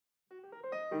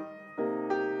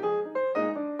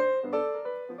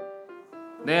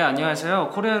네, 안녕하세요.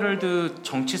 코리아월드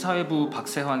정치사회부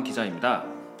박세환 기자입니다.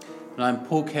 And I'm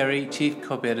Paul Carey, Chief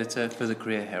Copy Editor for the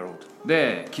Korea Herald.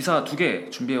 네, 기사 2개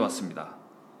준비해 왔습니다.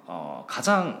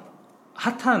 가장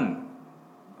핫한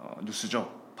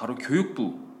뉴스죠. 바로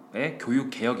교육부의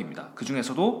교육 개혁입니다. 그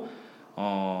중에서도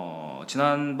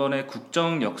지난번에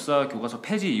국정 역사 교과서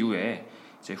폐지 이후에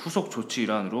이제 후속 조치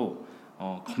일환으로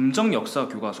검정 역사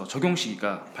교과서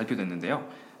적용시기가 발표됐는데요.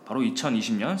 바로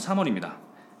 2020년 3월입니다.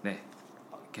 네,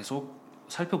 계속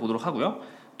살펴보도록 하고요.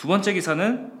 두 번째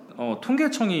기사는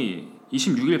통계청이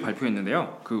 26일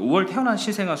발표했는데요. 그 5월 태어난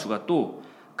신생아 수가 또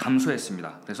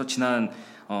감소했습니다. 그래서 지난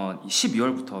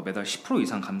 12월부터 매달 10%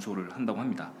 이상 감소를 한다고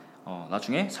합니다.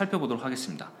 나중에 살펴보도록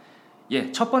하겠습니다.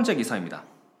 예, 첫 번째 기사입니다.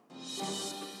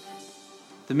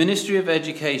 The Ministry of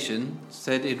Education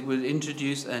said it would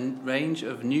introduce a range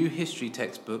of new history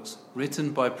textbooks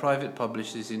written by private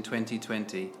publishers in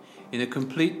 2020 in a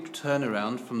complete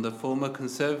turnaround from the former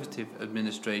Conservative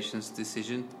administration's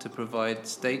decision to provide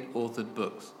state-authored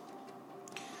books.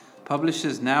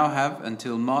 Publishers now have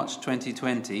until March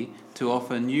 2020 to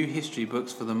offer new history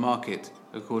books for the market,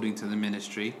 according to the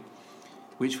ministry,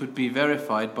 which would be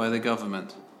verified by the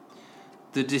government.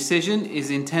 The decision is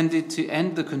intended to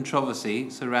end the controversy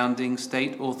surrounding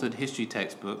state-authored history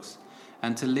textbooks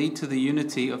and to lead to the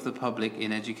unity of the public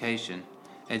in education,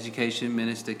 Education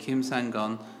Minister Kim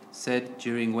Sang-gun said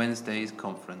during Wednesday's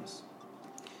conference.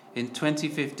 In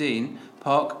 2015,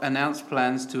 Park announced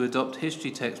plans to adopt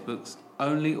history textbooks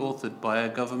only authored by a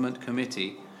government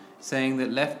committee, saying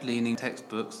that left-leaning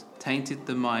textbooks tainted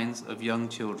the minds of young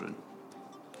children.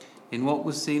 In what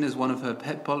was seen as one of her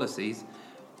pet policies,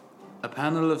 a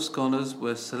panel of scholars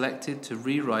were selected to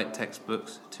rewrite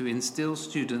textbooks to instill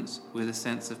students with a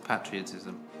sense of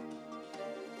patriotism.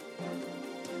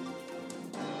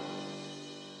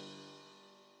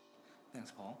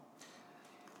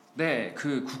 네,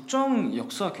 그 국정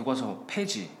역사 교과서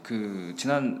폐지, 그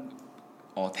지난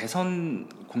대선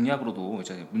공약으로도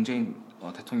이제 문재인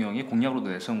대통령이 공약으로도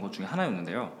내세운 것 중에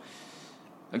하나였는데요.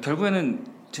 결국에는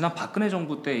지난 박근혜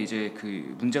정부 때 이제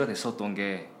그 문제가 됐었던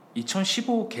게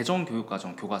 2015 개정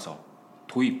교육과정 교과서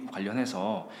도입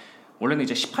관련해서 원래는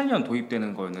이제 18년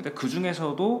도입되는 거였는데 그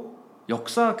중에서도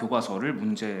역사 교과서를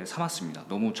문제 삼았습니다.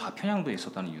 너무 좌편향돼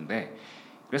있었다는 이유인데,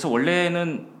 그래서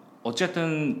원래는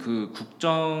어쨌든 그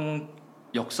국정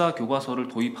역사 교과서를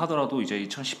도입하더라도 이제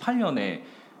 2018년에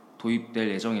도입될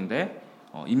예정인데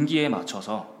임기에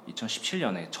맞춰서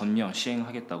 2017년에 전면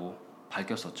시행하겠다고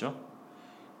밝혔었죠.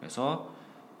 그래서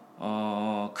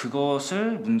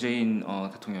그것을 문재인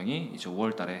대통령이 이제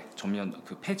 5월달에 전면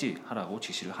그 폐지하라고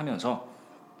지시를 하면서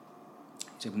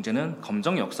이제 문제는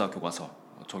검정 역사 교과서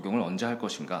적용을 언제 할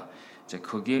것인가, 이제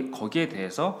거기에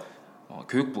대해서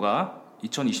교육부가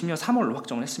 2020년 3월로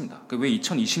확정을 했습니다. 왜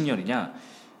 2020년이냐?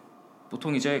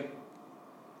 보통 이제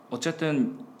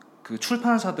어쨌든 그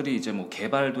출판사들이 이제 뭐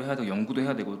개발도 해야 되고 연구도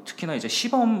해야 되고 특히나 이제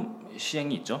시범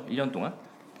시행이 있죠. 1년 동안.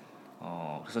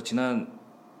 그래서 지난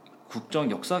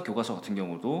국정 역사 교과서 같은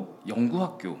경우도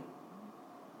연구학교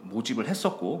모집을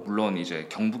했었고, 물론 이제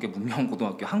경북의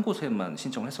문명고등학교 한 곳에만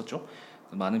신청을 했었죠.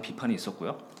 많은 비판이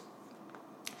있었고요.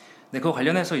 네, 그거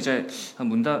관련해서 이제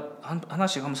문단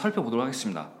하나씩 한번 살펴보도록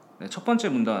하겠습니다. 네, 첫 번째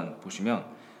문단 보시면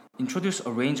Introduce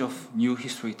a range of new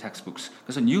history textbooks.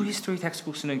 그래서 new history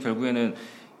textbooks는 결국에는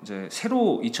이제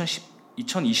새로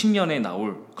 2020년에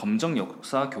나올 검정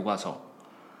역사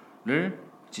교과서를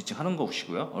지칭하는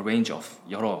것이고요. A range of,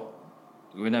 여러,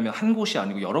 왜냐하면 한 곳이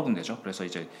아니고 여러 군데죠. 그래서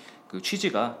이제 그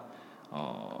취지가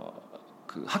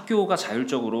그 학교가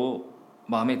자율적으로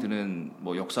마음에 드는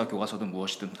뭐 역사 교과서든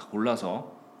무엇이든 다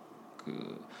골라서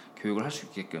그 교육을 할 수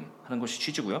있게끔 하는 것이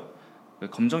취지고요.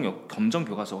 검정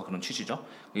교과서가 그런 취지죠.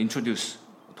 Introduce,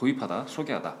 도입하다,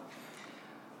 소개하다.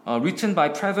 Written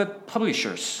by private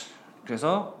publishers.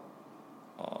 그래서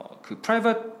그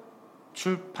private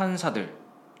출판사들,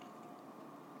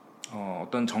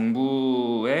 어떤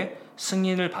정부의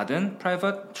승인을 받은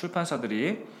private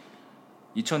출판사들이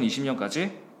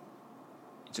 2020년까지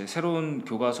이제 새로운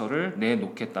교과서를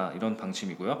내놓겠다, 이런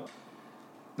방침이고요.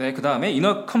 네, 그 다음에 in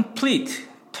a complete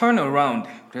turnaround.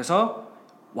 그래서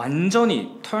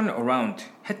완전히 turn around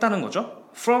했다는 거죠.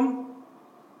 From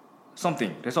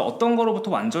something. 그래서 어떤 거로부터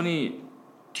완전히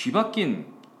뒤바뀐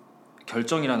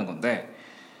결정이라는 건데,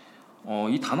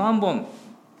 이 단어 한번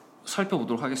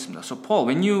살펴보도록 하겠습니다. So Paul,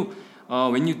 when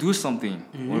you do something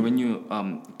or when you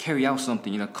carry out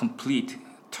something in a complete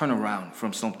turnaround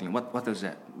from something, what does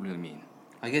that really mean?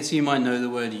 I guess you might know the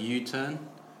word U-turn,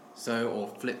 or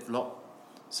flip-flop.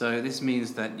 So this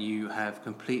means that you have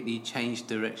completely changed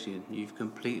direction. You've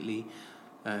completely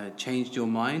changed your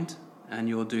mind and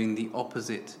you're doing the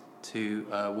opposite to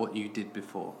what you did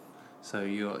before. So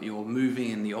you're moving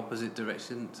in the opposite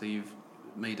direction. So you've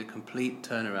made a complete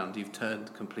turnaround. You've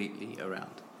turned completely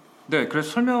around. 네,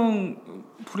 그래서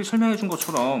풀이 설명해 준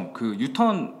것처럼 그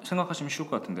유턴 생각하시면 쉬울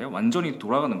것 같은데요. 완전히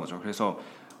돌아가는 거죠. 그래서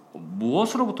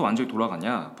무엇으로부터 완전히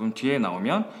돌아가냐? 그럼 뒤에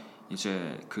나오면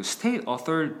이제 그 state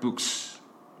authored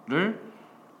books를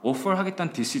offer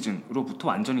하겠다는 decision으로부터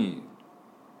완전히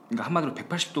그러니까 한마디로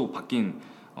 180도 바뀐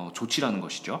조치라는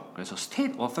것이죠. 그래서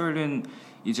state authored는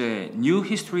이제 new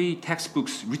history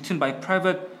textbooks written by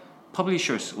private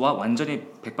publishers와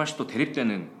완전히 180도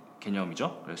대립되는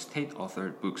개념이죠. 그래서 state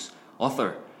authored books,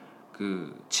 author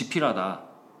그 집필하다.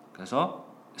 그래서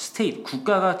state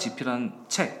국가가 집필한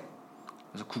책.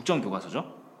 그래서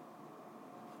국정교과서죠.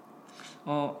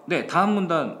 네, 다음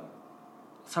문단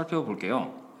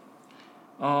살펴볼게요.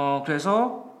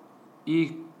 그래서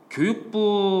이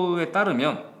교육부에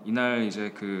따르면 이날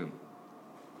이제 그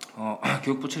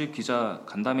교육부 출입 기자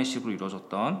간담회식으로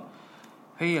이루어졌던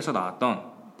회의에서 나왔던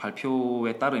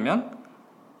발표에 따르면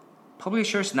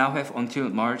Publishers now have until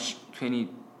March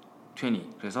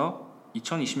 2020. 그래서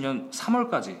 2020년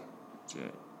 3월까지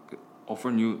이제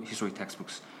offer new history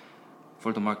textbooks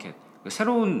for the market.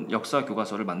 새로운 역사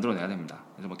교과서를 만들어내야 됩니다.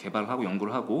 그래서 뭐 개발하고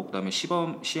연구를 하고 그다음에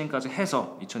시범 시행까지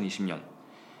해서 2020년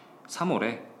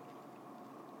 3월에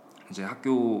이제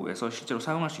학교에서 실제로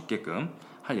사용할 수 있게끔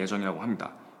할 예정이라고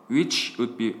합니다. Which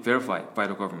would be verified by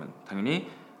the government. 당연히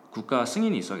국가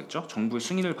승인이 있어야겠죠. 정부의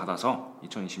승인을 받아서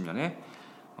 2020년에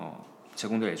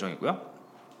제공될 예정이고요.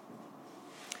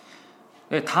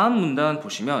 네, 다음 문단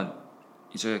보시면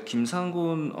이제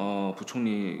김상곤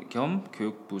부총리 겸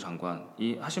교육부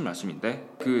장관이 하신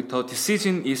말씀인데 그 The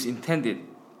decision is intended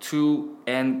to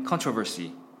end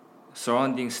controversy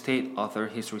surrounding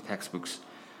state-authored history textbooks.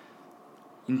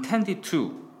 Intended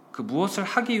to 그 무엇을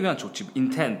하기 위한 조치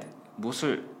intend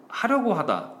무엇을 하려고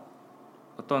하다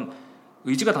어떤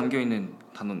의지가 담겨 있는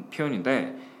단어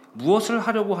표현인데 무엇을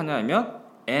하려고 하냐면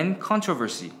end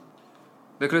controversy.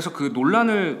 네, 그래서 그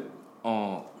논란을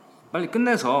빨리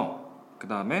끝내서 그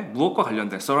다음에 무엇과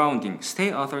관련된 surrounding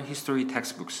state-authored history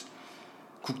textbooks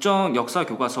국정 역사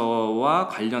교과서와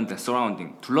관련된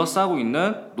surrounding 둘러싸고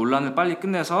있는 논란을 빨리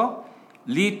끝내서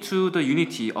lead to the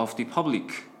unity of the public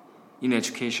in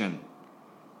education.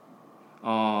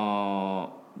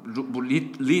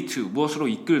 lead to 무엇으로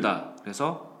이끌다.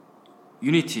 그래서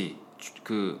unity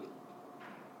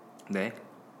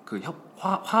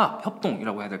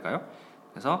협동이라고 해야 될까요?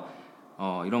 그래서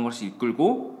이런 것을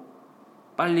이끌고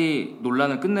빨리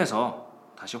논란을 끝내서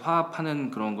다시 화합하는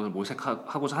그런 것을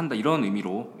모색하고자 한다 이런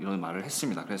의미로 이런 말을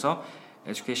했습니다. 그래서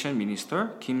Education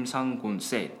Minister 김상곤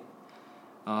said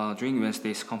during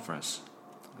Wednesday's conference.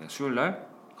 네, 수요일 날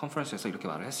컨퍼런스에서 이렇게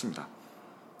말을 했습니다.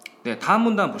 네, 다음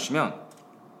문단 보시면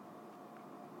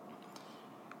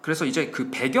그래서 이제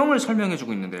그 배경을 설명해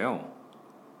주고 있는데요.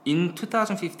 In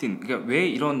 2015, 그러니까 왜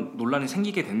이런 논란이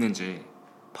생기게 됐는지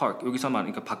Park 여기서만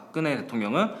그러니까 박근혜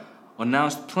대통령은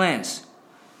announced plans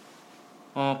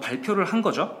발표를 한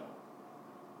거죠.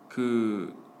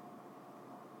 그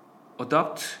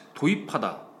adopt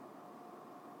도입하다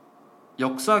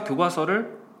역사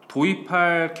교과서를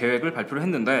도입할 계획을 발표를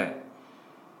했는데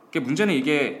문제는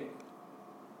이게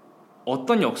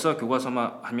어떤 역사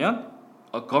교과서만 하면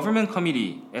a government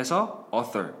committee에서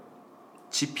author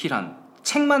집필한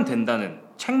책만 되는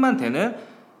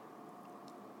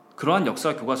그러한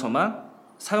역사 교과서만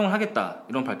사용을 하겠다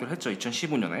이런 발표를 했죠.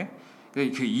 2015년에.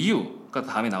 그 이유가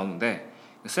다음에 나오는데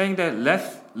saying that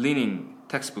left-leaning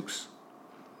textbooks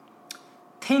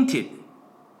tainted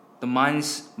the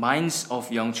minds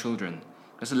of young children.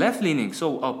 그래서 left-leaning.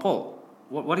 So Paul,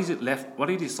 what is it left?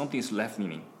 What is something is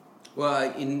left-leaning?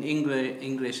 Well, in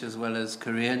English as well as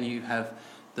Korean, you have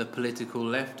the political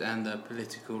left and the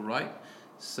political right.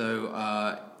 So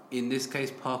in this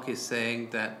case, Park is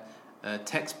saying that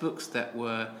textbooks that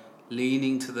were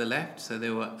leaning to the left, so they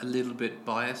were a little bit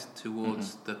biased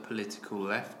towards the political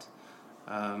left,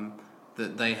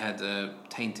 that they had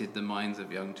tainted the minds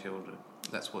of young children.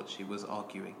 That's what she was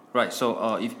arguing. Right.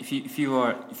 So if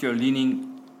you're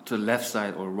leaning to the left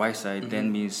side or right side, then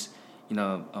means in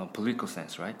a political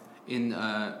sense, right? In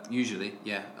usually,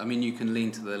 yeah. I mean, you can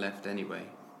lean to the left anyway,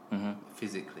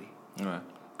 physically. Right.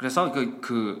 그래서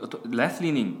그 left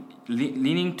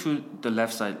leaning to the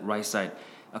left side, right side.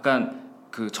 약간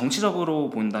그 정치적으로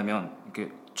본다면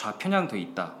이렇게 좌편향돼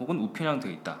있다, 혹은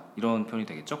우편향돼 있다 이런 표현이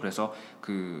되겠죠. 그래서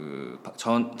그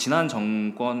지난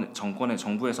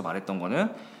정부에서 말했던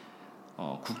거는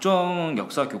국정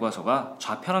역사 교과서가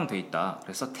좌편향돼 있다.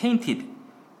 그래서 taint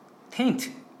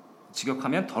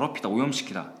직역하면 더럽히다,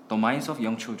 오염시키다. The minds of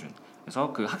young children.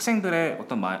 그래서 그 학생들의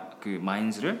어떤 그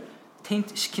minds를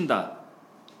테인트 시킨다.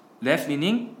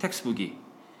 레프트리닝 텍스북이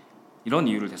이런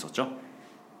이유를 댔었죠.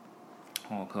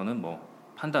 그거는 뭐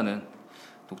판단은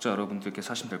독자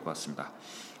여러분들께서 하시면 될 것 같습니다.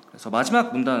 그래서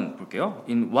마지막 문단 볼게요.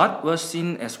 In what was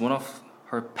seen as one of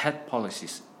her pet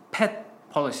policies. pet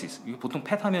policies. 이거 보통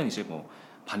pet 하면 이제 뭐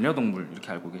반려동물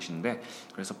이렇게 알고 계시는데,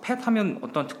 그래서 pet 하면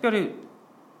어떤 특별히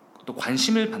또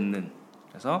관심을 받는,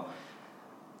 그래서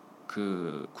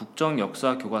그 국정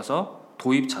역사 교과서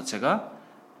도입 자체가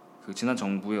그 지난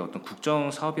정부의 어떤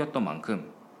국정 사업이었던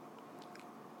만큼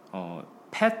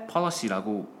pet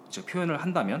policy라고 이제 표현을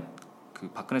한다면 그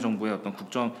박근혜 정부의 어떤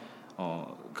국정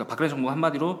그러니까 박근혜 정부가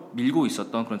한마디로 밀고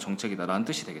있었던 그런 정책이다라는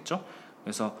뜻이 되겠죠.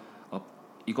 그래서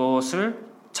이것을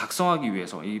작성하기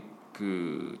위해서 이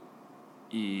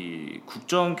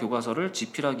국정 교과서를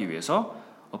집필하기 위해서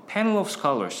a panel of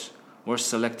scholars were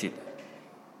selected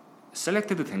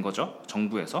된 거죠.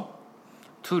 정부에서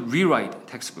to rewrite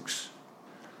textbooks.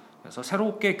 그래서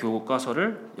새롭게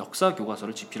교과서를 역사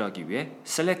교과서를 집필하기 위해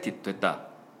selected 됐다.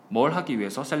 뭘 하기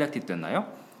위해서 selected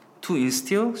됐나요? To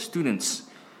instill students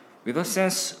with a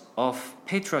sense of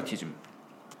patriotism.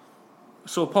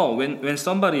 So Paul, when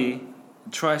somebody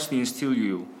tries to instill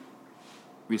you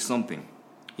with something,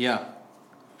 Yeah.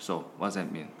 so what does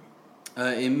that mean?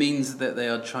 It means that they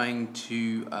are trying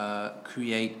to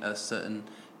create a certain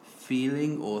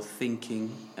feeling or thinking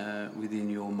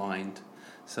within your mind.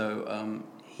 So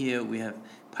here we have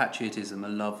patriotism, a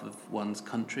love of one's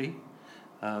country.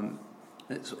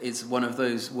 It's one of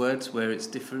those words where it's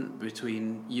different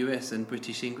between US and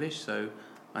British English. So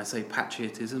I say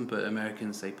patriotism, but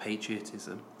Americans say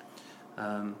patriotism.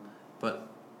 But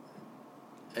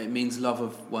it means love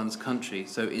of one's country.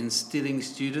 So instilling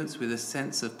students with a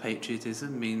sense of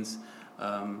patriotism means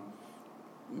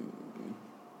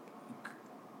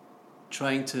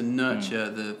trying to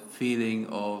nurture the feeling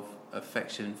of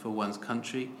affection for one's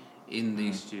country in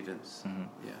these students.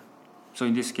 Yeah. So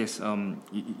in this case,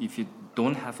 if you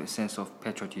don't have a sense of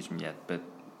patriotism yet, but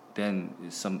then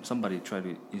somebody try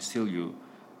to instill you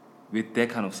with that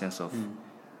kind of sense of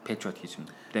patriotism,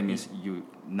 that means you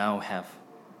now have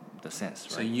the sense,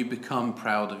 right? So you become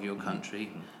proud of your country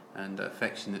and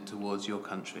affectionate towards your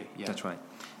country. Yeah. That's right.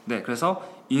 네, 그래서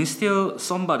instill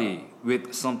somebody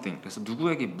with something. 그래서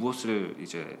누구에게 무엇을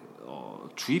이제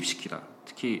주입시키다.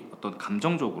 특히 어떤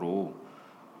감정적으로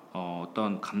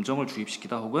어떤 감정을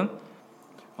주입시키다 혹은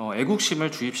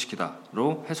애국심을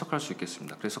주입시키다로 해석할 수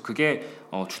있겠습니다. 그래서 그게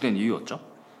주된 이유였죠.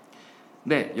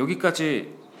 네,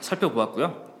 여기까지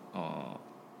살펴보았고요.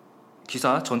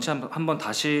 기사 전체 한번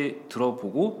다시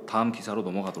들어보고 다음 기사로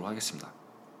넘어가도록 하겠습니다.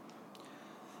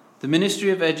 The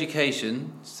Ministry of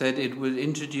Education said it would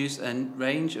introduce a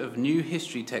range of new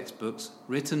history textbooks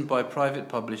written by private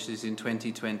publishers in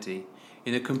 2020,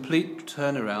 in a complete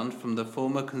turnaround from the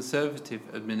former Conservative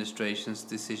administration's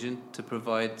decision to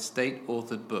provide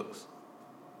state-authored books.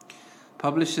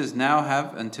 Publishers now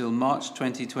have until March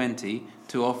 2020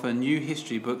 to offer new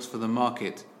history books for the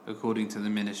market, according to the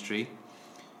ministry,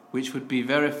 which would be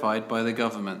verified by the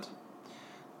government.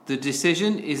 The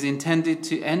decision is intended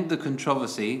to end the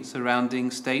controversy surrounding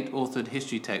state-authored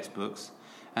history textbooks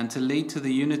and to lead to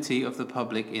the unity of the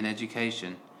public in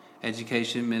education,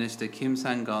 Education Minister Kim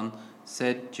Sang-gun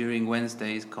said during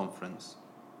Wednesday's conference.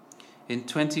 In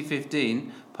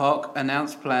 2015, Park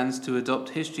announced plans to adopt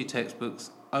history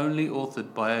textbooks only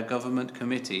authored by a government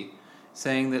committee,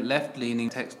 saying that left-leaning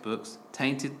textbooks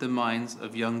tainted the minds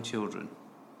of young children.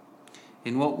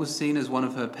 In what was seen as one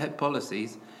of her pet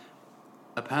policies,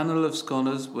 a panel of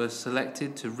scholars were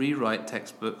selected to rewrite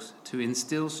textbooks to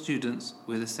instill students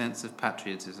with a sense of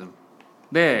patriotism.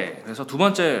 네, 그래서 두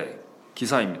번째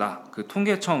기사입니다. 그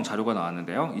통계청 자료가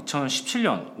나왔는데요.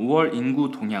 2017년 5월 인구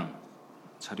동향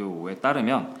자료에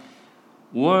따르면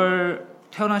 5월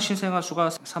태어난 신생아 수가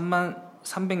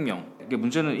 33,300명. 이게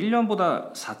문제는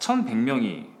 1년보다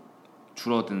 4,100명이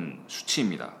줄어든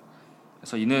수치입니다.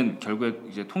 그래서 이는 결국에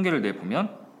이제 통계를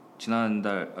내보면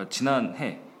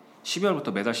지난해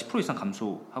 12월부터 매달 10% 이상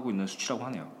감소하고 있는 수치라고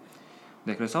하네요.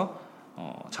 네, 그래서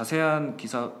자세한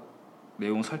기사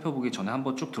내용 살펴보기 전에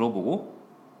한번 쭉 들어보고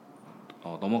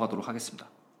넘어가도록 하겠습니다.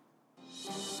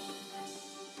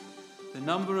 The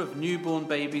number of newborn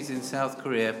babies in South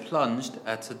Korea plunged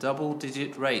at a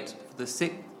double-digit rate for the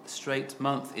sixth straight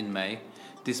month in May,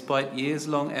 despite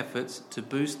years-long efforts to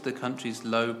boost the country's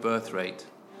low birth rate,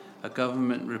 a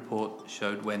government report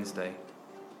showed Wednesday.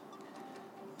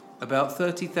 About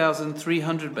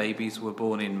 30,300 babies were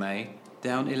born in May,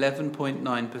 down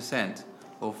 11.9%,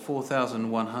 or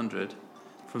 4,100,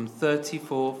 from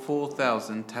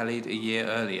 34,000 tallied a year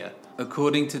earlier,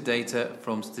 according to data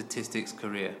from Statistics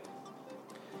Korea.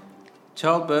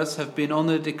 Childbirths have been on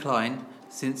a decline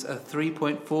since a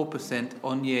 3.4%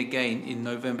 on-year gain in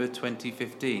November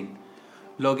 2015,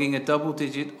 logging a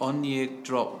double-digit on-year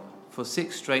drop for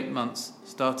 6 straight months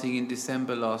starting in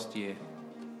December last year.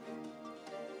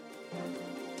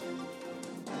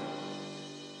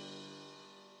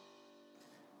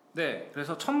 네,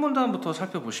 그래서 첫 문단부터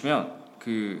살펴보시면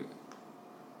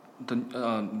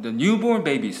the newborn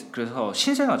babies, 그래서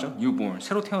신생아죠, newborn,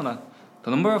 새로 태어난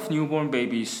the number of newborn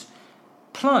babies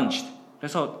plunged,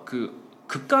 그래서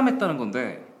급감했다는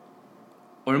건데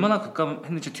얼마나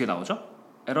급감했는지 뒤에 나오죠?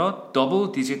 at a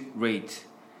double digit rate,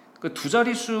 그 두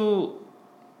자릿수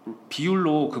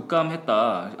비율로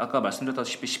급감했다. 아까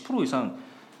말씀드렸다시피 10% 이상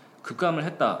급감을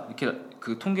했다. 이렇게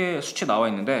그 통계 수치 나와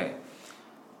있는데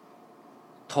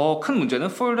더 큰 문제는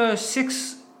for the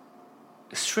 6th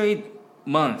straight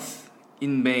month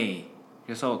in May.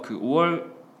 그래서 그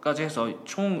 5월까지 해서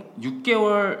총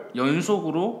 6개월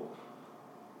연속으로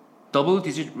double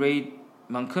digit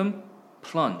rate만큼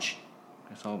plunge.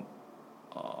 그래서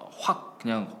확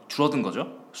그냥 줄어든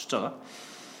거죠, 숫자가.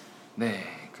 네,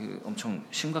 엄청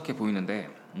심각해 보이는데,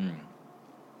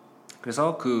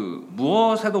 그래서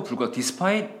무엇에도 불구하고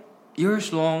despite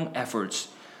years-long efforts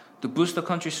to boost the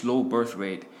country's low birth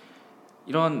rate,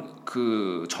 이런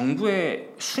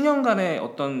정부의 수년간의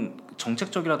어떤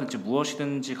정책적이라든지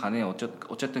무엇이든지 간에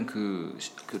어쨌든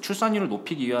출산율을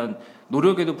높이기 위한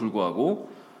노력에도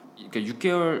불구하고, 그러니까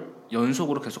 6개월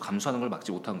연속으로 계속 감소하는 걸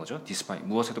막지 못한 거죠. despite,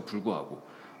 무엇에도 불구하고.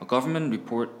 A government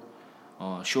report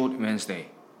showed Wednesday.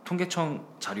 통계청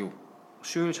자료,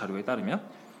 수요일 자료에 따르면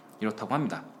이렇다고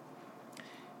합니다.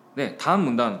 네, 다음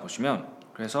문단 보시면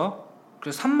그래서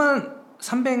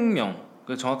 3,300명,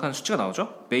 정확한 수치가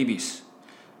나오죠. babies.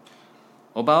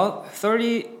 About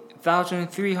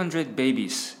 30,300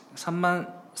 babies,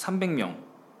 3,300명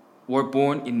were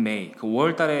born in May.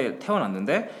 5월 달에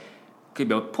태어났는데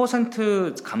몇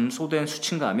퍼센트 감소된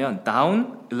수치인가 하면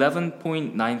down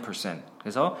 11.9%.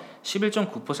 그래서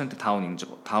 11.9%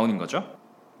 다운인 거죠.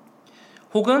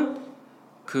 혹은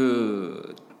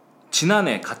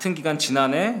같은 기간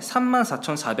지난해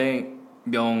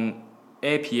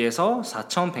 34,400명에 비해서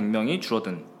 4,100명이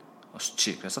줄어든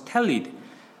수치. 그래서 tallied.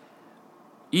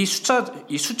 이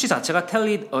수치 자체가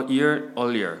tallied a year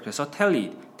earlier. 그래서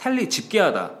tallied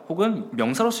집계하다. 혹은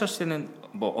명사로 쓰였을 때는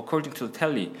according to the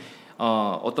tally.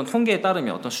 어떤 통계에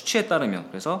따르면, 어떤 수치에 따르면.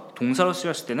 그래서 동사로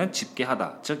쓰였을 때는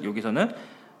집계하다. 즉 여기서는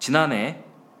지난해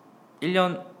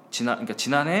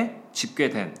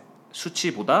집계된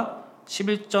수치보다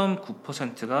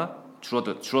 11.9%가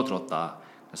줄어들었다.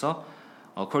 그래서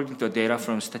according to the data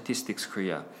from Statistics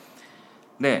Korea.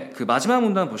 네, 마지막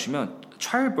문단 보시면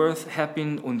childbirth have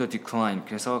been on the decline.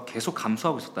 그래서 계속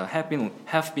감소하고 있었다. have been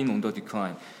on the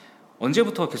decline.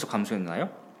 언제부터 계속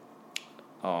감소했나요?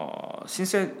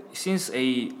 Since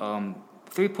a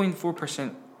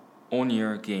 3.4%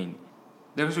 on-year gain.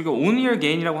 네, 그래서 이거 on-year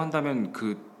gain이라고 한다면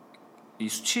이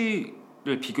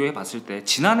수치를 비교해 봤을 때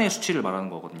지난해 수치를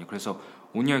말하는 거거든요. 그래서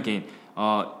on-year gain,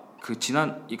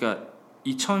 그러니까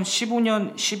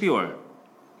 2015년 12월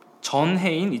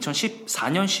전해인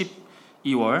 2014년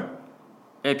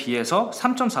 12월에 비해서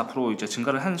 3.4% 이제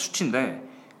증가를 한 수치인데,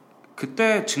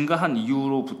 그때 증가한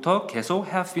이후로부터 계속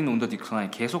have been on the decline,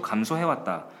 계속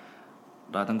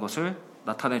감소해왔다라는 것을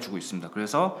나타내주고 있습니다.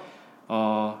 그래서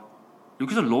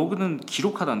여기서 log는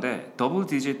기록하다인데 double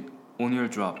digit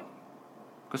on-year drop.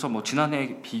 그래서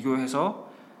지난해 비교해서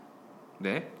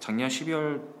작년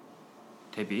 12월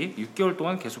대비 6개월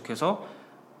동안 계속해서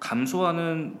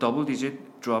감소하는 더블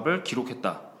디짓 드롭을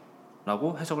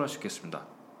기록했다라고 해석을 할 수 있겠습니다.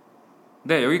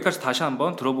 네, 여기까지 다시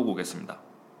한번 들어보고 오겠습니다.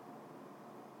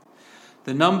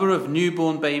 The number of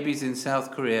newborn babies in South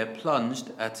Korea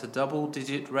plunged at a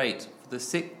double-digit rate for the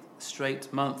 6th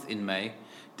straight month in May,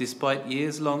 despite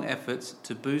years-long efforts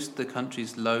to boost the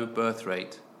country's low birth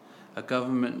rate, a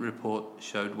government report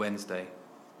showed Wednesday.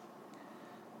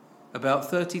 About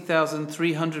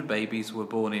 30,300 babies were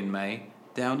born in May,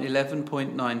 down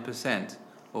 11.9%,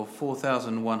 or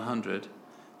 4,100,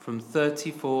 from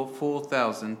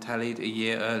 34,000 tallied a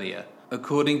year earlier,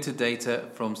 according to data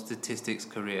from Statistics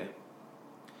Korea.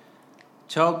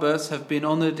 Childbirths have been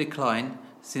on a decline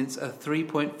since a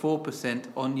 3.4%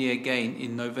 on-year gain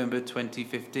in November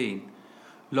 2015,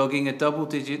 logging a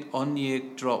double-digit on-year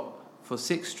drop for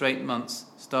 6 straight months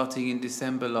starting in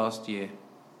December last year.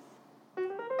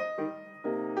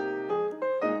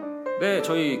 네,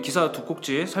 저희 기사 두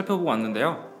꼭지 살펴보고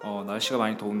왔는데요. 날씨가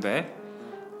많이 더운데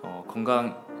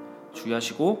건강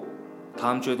주의하시고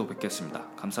다음 주에도 뵙겠습니다.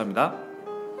 감사합니다.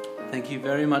 Thank you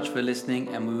very much for listening,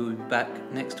 and we will be back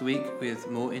next week with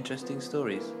more interesting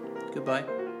stories.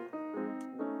 Goodbye.